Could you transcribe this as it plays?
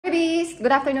babies!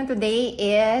 Good afternoon. Today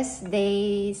is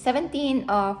day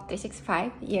 17 of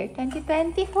 365, year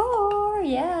 2024.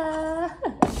 Yeah!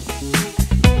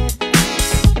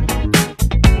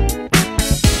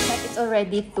 It's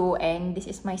already 2 and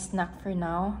this is my snack for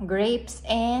now. Grapes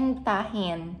and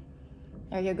tahin.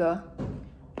 There you go.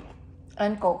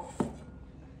 And Coke.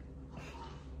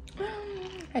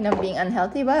 And I'm being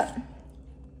unhealthy, but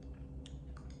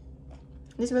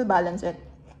this will balance it.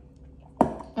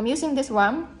 I'm using this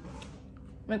one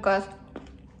because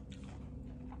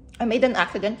I made an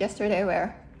accident yesterday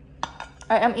where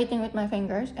I am eating with my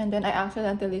fingers and then I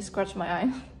accidentally scratched my eye.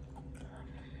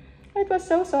 It was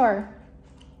so sore.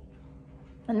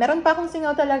 And meron pa akong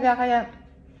singaw talaga kaya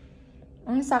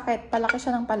ang sakit. Palaki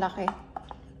siya ng palaki.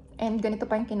 And ganito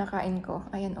pa yung kinakain ko.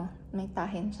 Ayan oh, may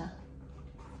tahin siya.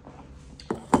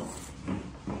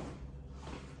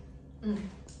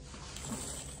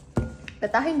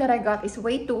 The tahin that I got is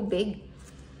way too big.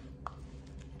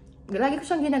 Lagi ko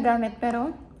siyang ginagamit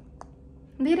pero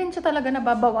hindi rin siya talaga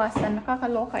nababawasan.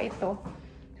 Nakakaloka ito.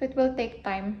 So it will take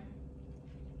time.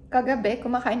 Kagabi,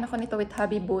 kumakain ako nito with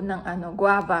Hubby Boo ng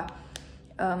guava.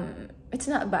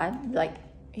 It's not bad. Like,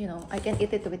 you know, I can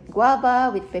eat it with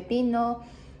guava, with pepino,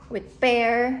 with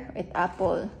pear, with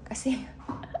apple. Kasi,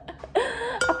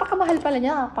 napakamahal pala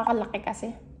niya. Napakalaki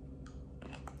kasi.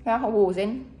 Kaya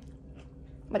kaubusin.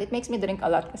 But it makes me drink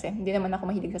a lot kasi hindi naman ako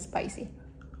mahilig sa spicy.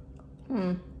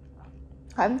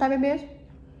 Kain tayo, babies?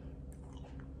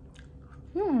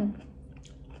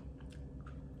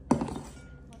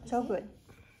 So good.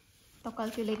 To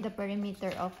calculate the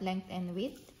perimeter of length and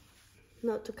width?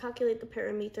 No, to calculate the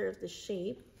perimeter of the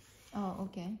shape.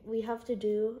 Oh, okay. We have to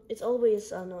do, it's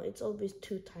always 2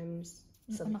 times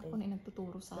something. Anak ko na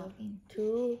nagtuturo sa akin.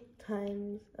 2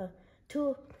 times,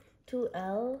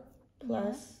 2L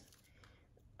plus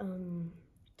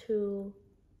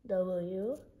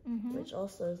 2W, which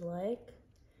also is like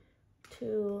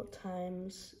 2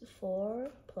 times 4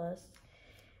 plus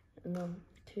 2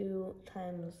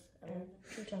 times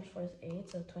 2 times 4 is 8,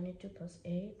 so 22 plus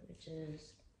 8, which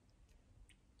is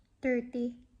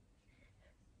 30.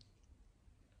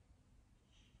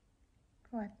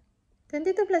 What?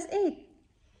 22 plus 8?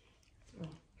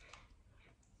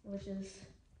 Which is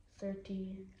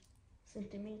 30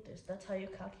 centimeters. That's how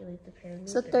you calculate the perimeter.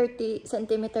 So 30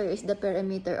 centimeter is the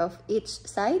perimeter of each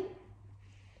side?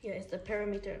 Yeah, it's the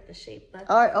perimeter of the shape. But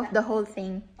or of the whole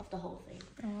thing? Of the whole thing.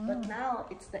 Oh. But now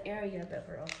it's the area that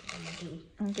we're also going to do.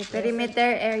 Okay,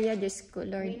 perimeter, area, just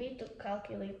color. We need to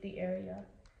calculate the area.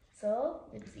 So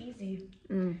it's easy.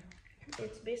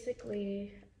 It's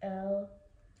basically L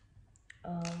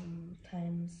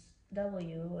times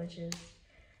W, which is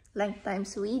length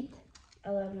times width.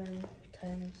 11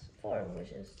 times 4, which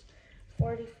is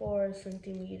 44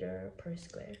 centimeter per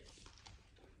square.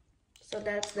 So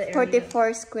that's the area.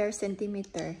 44 square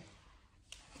centimeter.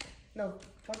 No,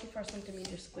 44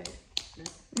 centimeters squared.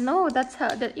 No, that's how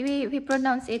we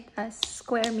pronounce it as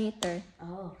square meter.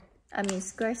 Oh. I mean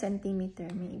square centimeter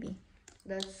maybe.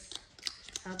 That's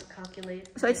how to calculate.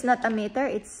 So it's not a meter,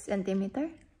 it's centimeter?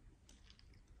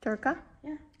 Turka?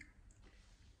 Yeah.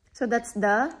 So that's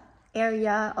the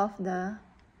area of the,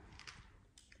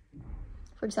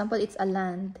 for example, it's a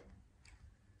land.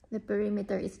 The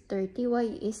perimeter is 30. Why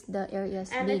is the area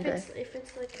bigger? And if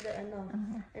it's like the and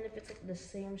if it's like the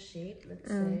same shape, let's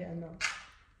say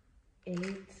 8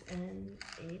 and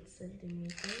 8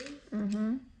 centimeters.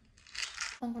 Ang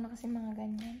ko na kasi mga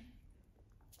ganyan.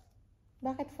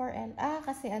 Bakit 4L?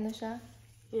 Kasi ano siya?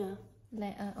 Yeah.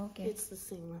 Okay. It's the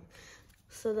same one.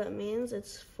 So that means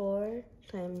it's 4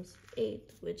 times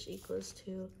 8, which equals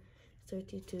to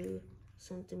 32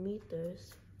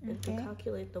 centimeters. Okay. If you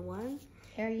calculate the one,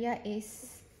 area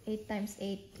is 8 times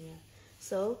 8. Yeah.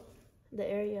 So the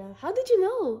area, how did you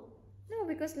know? No,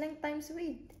 because length times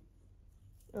width.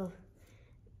 Oh,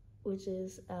 which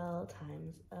is L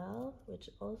times L, which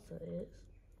also is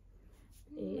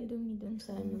 8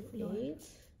 times 8,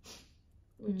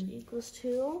 which equals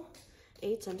to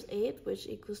 8 times 8, which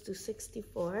equals to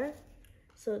 64.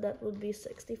 So that would be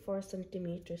 64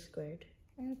 centimeters squared.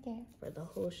 Okay. For the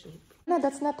whole shape. No,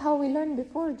 that's not how we learned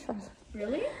before, Charles.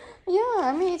 Really? Yeah,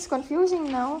 I mean, it's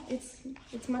confusing now. It's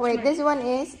much. Wait, this one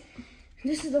is?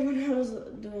 This is the one I was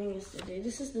doing yesterday.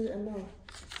 This is the,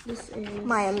 this is...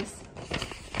 miles.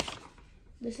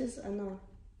 This is,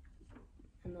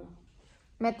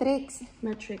 Metrics.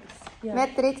 Metrics. Yeah.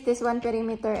 Metrics, this one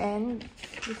perimeter and?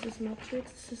 This is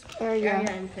metrics, this is area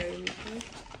and perimeter.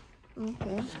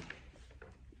 Okay.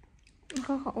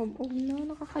 Nakaka-ob-ob na,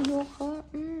 nakakaloka.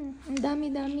 Ang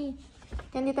dami-dami.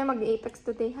 Kaya hindi tayo mag-apex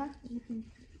today, ha?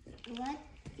 What?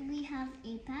 Do we have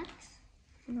apex?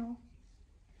 No.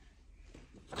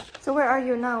 So where are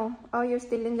you now? Oh, you're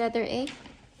still in letter A?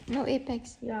 No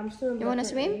apex. Yeah, I'm still in You wanna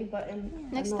letter swim? A, but in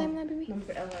Next time na, baby.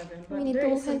 number 11. But We need there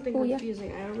to is something help Kuya. confusing.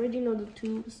 I already know the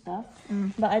 2 stuff,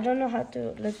 but I don't know how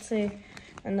to, let's say,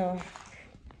 to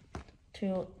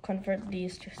convert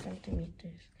these to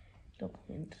centimeters.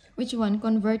 Documents. Which one?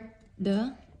 Convert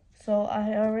the... So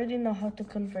I already know how to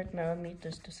convert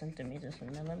millimeters to centimeters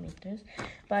and millimeters,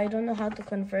 but I don't know how to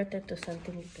convert it to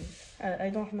centimeters.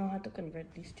 I don't know how to convert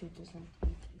these 2 to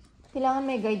centimeters. Kailangan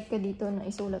may guide ka dito na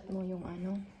isulat mo yung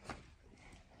ano.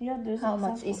 Yeah, there's how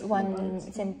much is 1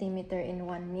 centimeter in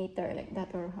 1 meter, like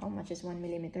that, or how much is 1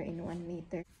 millimeter in 1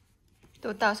 meter.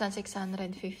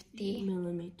 2,650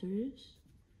 millimeters.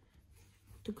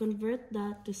 To convert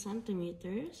that to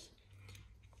centimeters,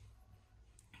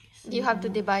 you have to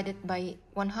divide it by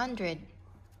 100.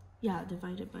 Yeah,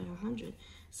 divide it by 100.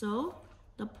 So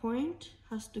the point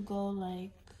has to go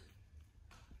like,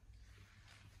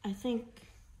 I think.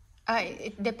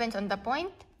 It depends on the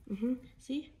point.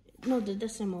 See? No, the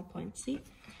decimal point. See?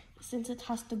 Since it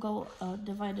has to go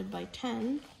divided by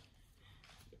 10,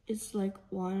 it's like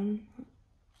 1,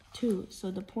 2. So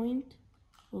the point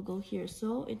will go here.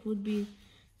 So it would be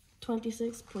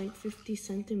 26.50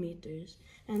 centimeters.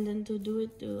 And then to do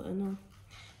it to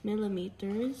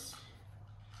millimeters,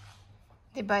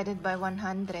 divided by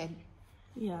 100.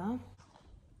 Yeah.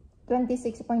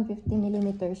 26.50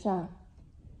 millimeters siya.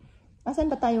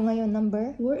 Asan ba tayo ngayon?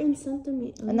 Number? We're in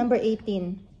centimeters. Number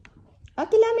 18.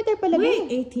 Kilometer pala. Wait,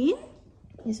 18?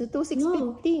 Yeah, so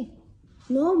 2650.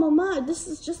 No, Mama, this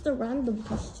is just a random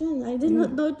question. I did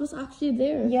not know it was actually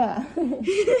there. Yeah.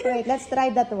 Wait, let's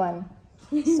try that one.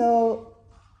 So,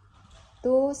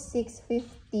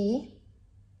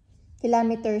 2650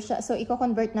 kilometer siya. So,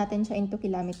 i-convert natin siya into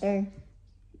kilometer.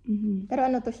 Pero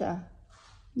ano to siya?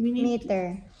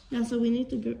 Meter. Yeah, so we need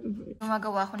to get...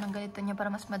 Gumagawa ko ng ganito niya para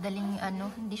mas madaling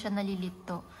hindi siya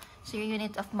nalilito. So, yung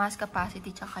unit of mass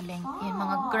capacity tsaka length. Yung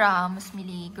mga grams,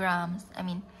 milligrams. I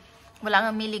mean, wala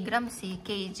nga milligrams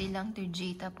kg lang to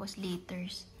G, tapos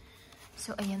liters.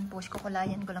 So, ayan po.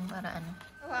 Kukulayan ko lang para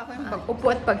Gawa ko yung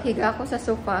pag-upo at paghiga ko sa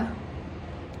sofa.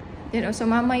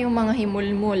 Sumama yung mga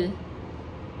himulmul.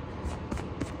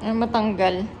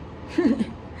 Matanggal.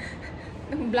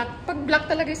 Pag black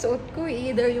talaga yung suot ko,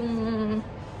 either yung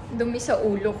dumi sa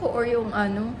ulo ko or yung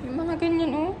yung mga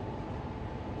ganyan,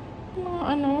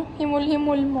 mga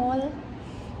himul-himul-mol.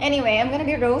 Anyway, I'm gonna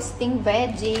be roasting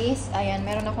veggies. Ayan,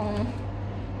 meron akong,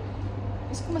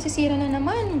 gusto ko masisira na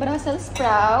naman, Brussels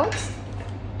sprouts,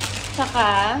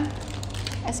 tsaka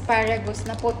asparagus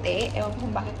na puti. Ewan ko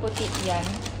kung bakit puti yan.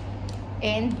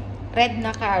 And red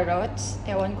na carrots.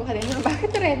 Ewan ko din kung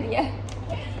bakit red yan.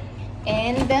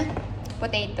 And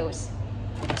potatoes.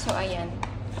 So, ayan.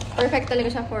 Perfect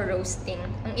talaga siya for roasting.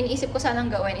 Ang iniisip ko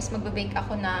sanang gawin is magbe-bake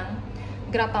ako ng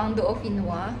gratin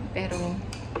dauphinois. Pero,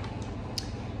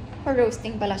 for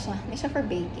roasting pala siya. Hindi siya for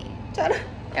baking. Tsara,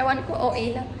 ewan ko,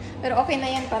 OA lang. Pero okay na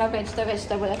yan para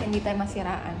vegetable at hindi tayo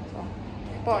masiraan. So,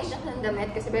 posh. Ang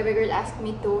damit kasi baby girl asked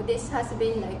me to. This has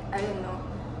been like, I don't know,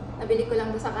 nabili ko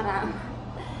lang doon sa Karam.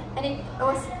 And it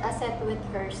was a set with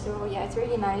her. So, yeah, it's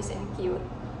really nice and cute.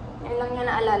 Ngayon lang niya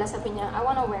naalala, sabi niya, I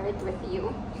wanna wear it with you.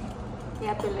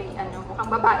 Kaya tuloy, mukhang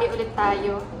babae ulit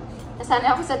tayo. Nasanay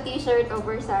ako sa t-shirt,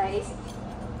 oversized.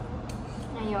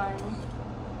 Ngayon,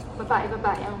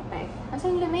 babae ang peg. Kasi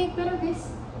yung lamig, pero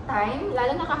this time,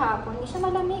 lalo na kahapon, hindi siya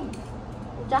malamig.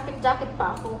 Jacket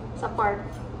pa ako sa park.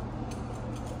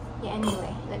 Yeah, anyway,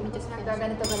 let me just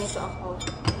ganito ako.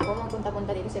 Kung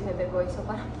magpunta-punta dito si Bebe Boy, so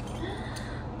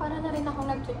para na rin ako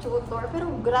nag-tutor. Pero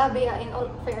grabe, in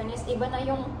all fairness, iba na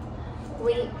yung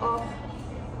way of...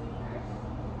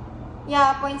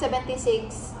 Yeah,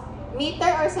 0.76.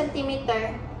 Meter or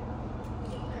centimeter?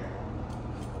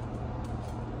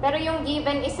 Pero yung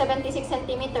given is 76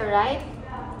 centimeter, right?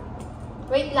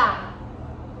 Wait lang.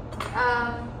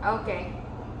 Okay.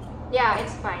 Yeah,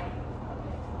 it's fine.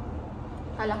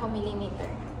 Kala ko millimeter.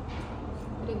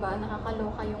 Diba?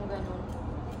 Nakakaloka yung ganun.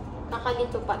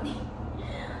 Kakalito pa din.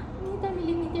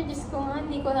 Millimeter, Diyos ko nga,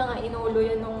 hindi ko na nga inulo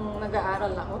yan nung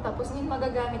nag-aaral ako. Tapos ngayon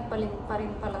magagamit pa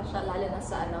rin pala siya, lalo na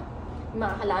sa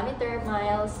mga kilometer,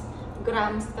 miles,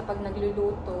 grams kapag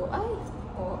nagluluto.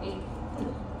 Ay,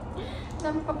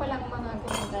 dami pa palang mga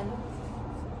ganun.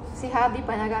 Si Habi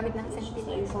pa nagamit ng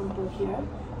centimeter. Example here.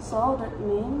 So that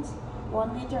means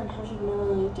 1 liter and 100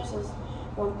 milliliters is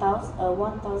 1,100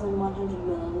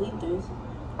 milliliters.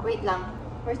 Wait lang.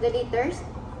 Where's the liters?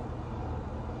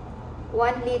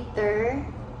 1 liter.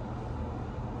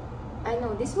 I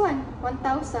know this one. 1,000.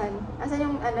 Asan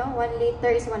yung 1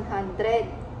 liter is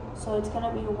 100. So it's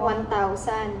gonna be 1,000.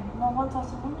 No,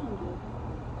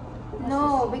 1,100.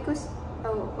 No, because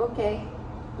Oh, okay.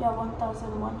 Yeah,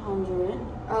 1,100.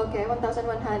 Okay,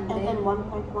 1,100. And then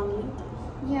 1.1 liters.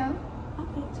 Yeah.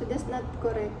 Okay. So that's not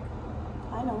correct.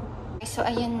 I know. So,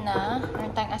 ayan na.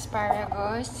 Meron tayong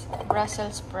asparagus,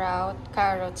 Brussels sprout,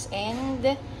 carrots,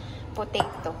 and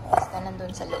potato. Basta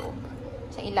nandun sa loob.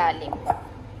 Sa ilalim.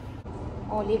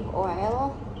 Olive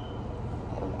oil.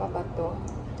 Meron pa ba to?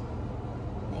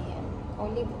 Ayan.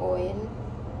 Olive oil.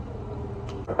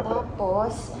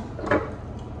 Tapos,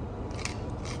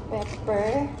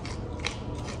 pepper.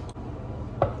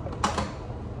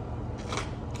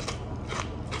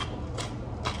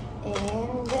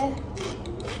 And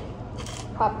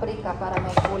paprika para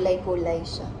may kulay-kulay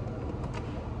siya.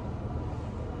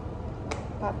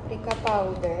 Paprika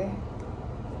powder.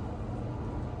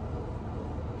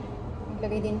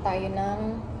 Maglagay din tayo ng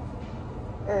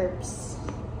herbs.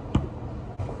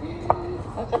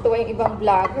 Nakakatuwa yung ibang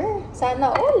vlogger.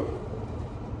 Sana all.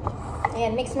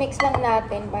 Ayan, mix-mix lang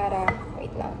natin para...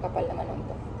 Wait lang, kapal naman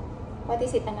ito. What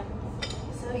is it, anak?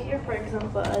 So here, for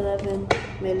example, 11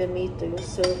 millimeters.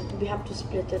 So we have to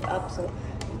split it up. So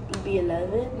it will be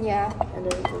 11. Yeah. And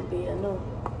then it will be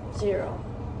 0.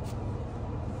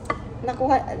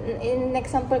 Nakuha, in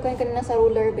example ko yung kanina sa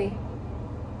ruler, be.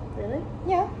 Really?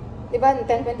 Yeah. Diba,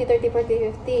 10, 20, 30,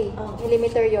 40, 50 Oh.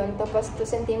 millimeter yon, tapos 2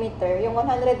 centimeter. Yung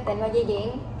 110,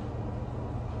 magiging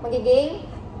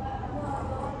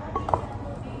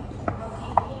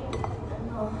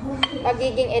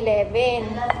 11.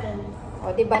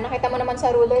 O, diba? Nakita mo naman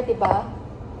sa ruler, diba?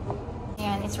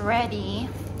 Ayan, it's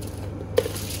ready.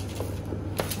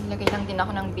 Lagay lang din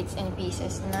ako ng bits and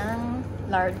pieces ng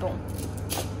lardong.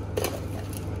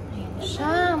 Ayan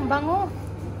siya, ang bango.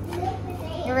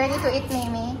 You ready to eat,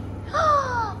 Mimi?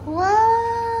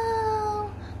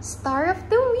 Wow! Star of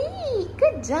the week!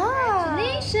 Good job!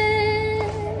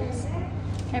 Congratulations!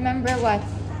 Remember what?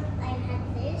 I had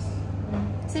this.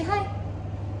 Say hi!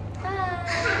 Hi!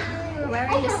 We're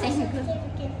wearing the same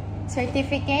Certificate.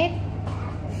 certificate.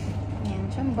 Ayan,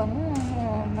 siya, ang bango.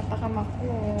 Matakam ako.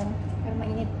 Pero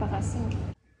mainit pa kasi.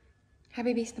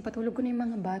 Happy Beast, napatulog ko na yung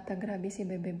mga bata. Grabe si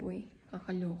Bebe Boy.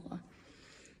 Kakaloka.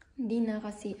 Hindi na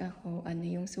kasi ako,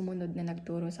 yung sumunod na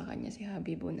nagturo sa kanya si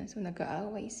Habibo na. So,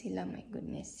 nag-aaway sila. My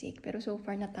goodness sake. Pero so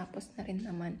far, natapos na rin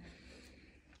naman.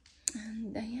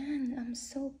 And, ayan. I'm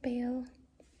so pale.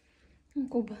 Ang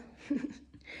ko ba?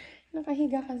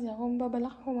 Nakahiga kasi ako.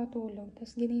 Babalak ako matulog.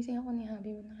 Tapos, ginising ako ni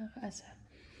Habibo. Nakakaasar.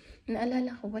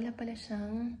 Naalala ko, wala pala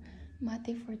siyang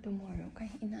mate for tomorrow.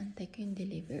 Kaya inaantay ko yung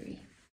delivery.